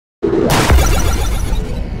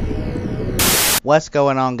What's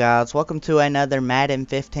going on, guys? Welcome to another Madden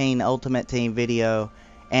 15 Ultimate Team video.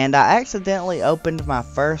 And I accidentally opened my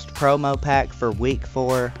first promo pack for week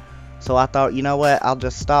 4. So I thought, you know what, I'll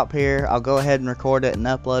just stop here. I'll go ahead and record it and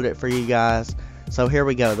upload it for you guys. So here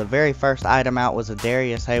we go. The very first item out was a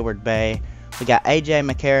Darius Hayward Bay. We got AJ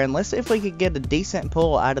McCarron. Let's see if we could get a decent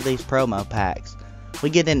pull out of these promo packs. We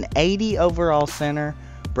get an 80 overall center,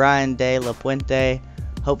 Brian De La Puente.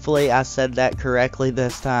 Hopefully I said that correctly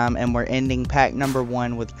this time, and we're ending pack number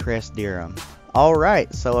 1 with Chris Durham.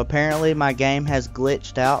 Alright, so apparently my game has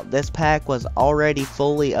glitched out. This pack was already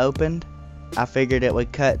fully opened. I figured it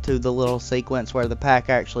would cut to the little sequence where the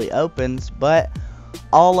pack actually opens, but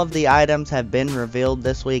all of the items have been revealed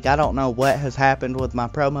this week. I don't know what has happened with my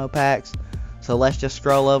promo packs, so let's just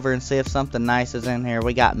scroll over and see if something nice is in here.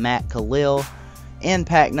 We got Matt Khalil in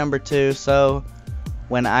pack number 2, so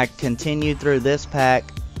when I continue through this pack,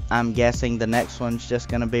 I'm guessing the next one's just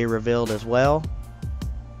going to be revealed as well.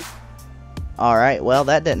 Alright, well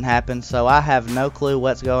that didn't happen, so I have no clue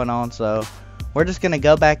what's going on, so we're just going to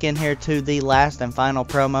go back in here to the last and final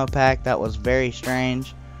promo pack. That was very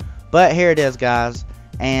strange, but here it is, guys,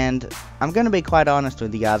 and I'm going to be quite honest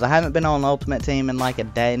with you guys. I haven't been on Ultimate Team in like a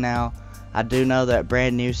day now. I do know that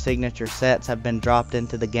brand new signature sets have been dropped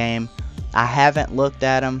into the game. I haven't looked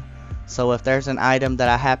at them. So if there's an item that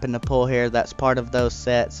I happen to pull here that's part of those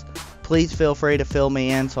sets, please feel free to fill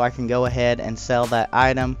me in so I can go ahead and sell that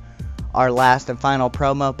item. Our last and final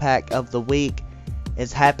promo pack of the week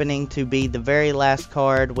is happening to be the very last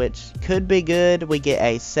card, which could be good. We get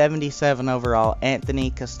a 77 overall Anthony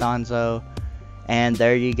Costanzo, and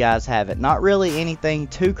there you guys have it. Not really anything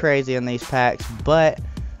too crazy in these packs, but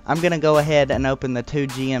I'm going to go ahead and open the 2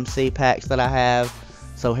 GMC packs that I have.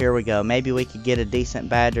 So here we go. Maybe we could get a decent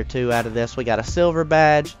badge or 2 out of this. We got a silver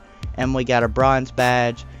badge and we got a bronze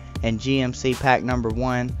badge and GMC pack number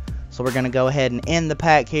 1. So we're going to go ahead and end the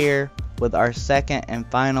pack here with our second and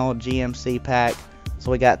final GMC pack.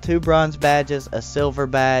 So we got 2 bronze badges, a silver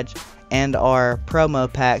badge, and our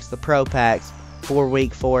promo packs, the pro packs, for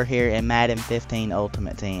week 4 here in Madden 15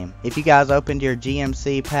 Ultimate Team. If you guys opened your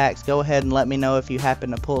GMC packs, go ahead and let me know if you happen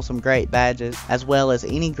to pull some great badges, as well as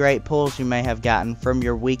any great pulls you may have gotten from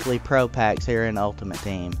your weekly pro packs here in Ultimate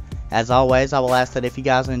Team. As always, I will ask that if you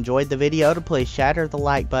guys enjoyed the video to please shatter the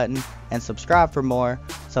like button and subscribe for more.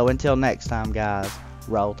 So until next time, guys,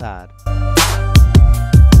 roll Tide.